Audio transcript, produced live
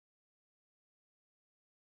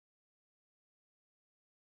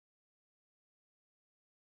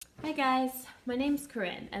Hi guys, my name's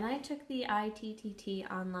Corrin and I took the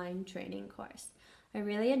ITTT online training course. I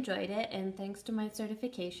really enjoyed it, and thanks to my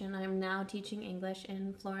certification I'm now teaching English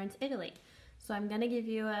in Florence, Italy. So I'm going to give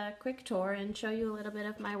you a quick tour and show you a little bit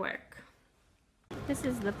of my work. This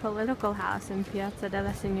is the political house in Piazza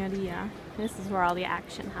della Signoria. This is where all the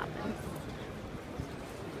action happens.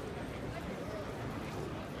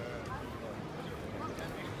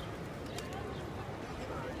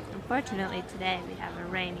 Unfortunately today we have a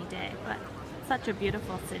rainy day, but such a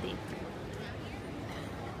beautiful city.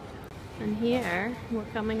 And here we're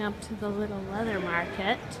coming up to the little leather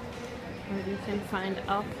market where you can find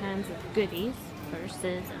all kinds of goodies,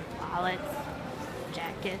 purses and wallets,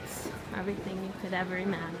 jackets, everything you could ever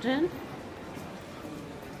imagine.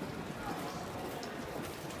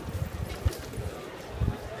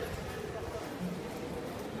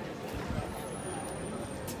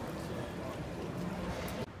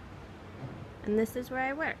 And this is where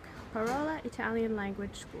I work, Parola Italian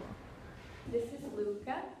Language School. This is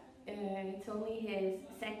Luca. It's only his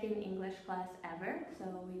second English class ever, so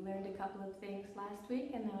we learned a couple of things last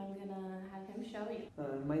week and now I'm gonna have him show you.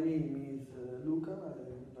 My name is Luca.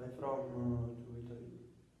 I'm from Italy.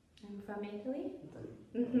 I'm from Italy.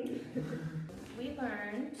 Italy. We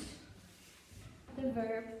learned the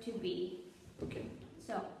verb to be. Okay.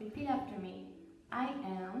 So repeat after me. I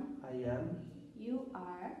am. I am. You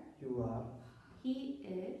are. You are. He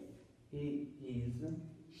is. He is.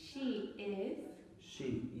 She is.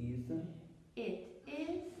 She is. It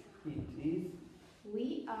is. It is.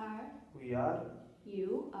 We are. We are.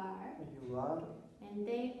 You are. You are. And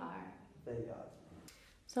they are. They are.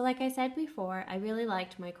 So like I said before, I really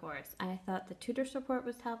liked my course. I thought the tutor support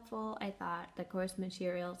was helpful. I thought the course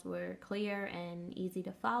materials were clear and easy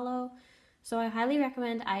to follow. So I highly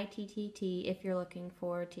recommend ITTT if you're looking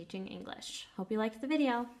for teaching English. Hope you liked the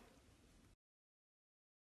video.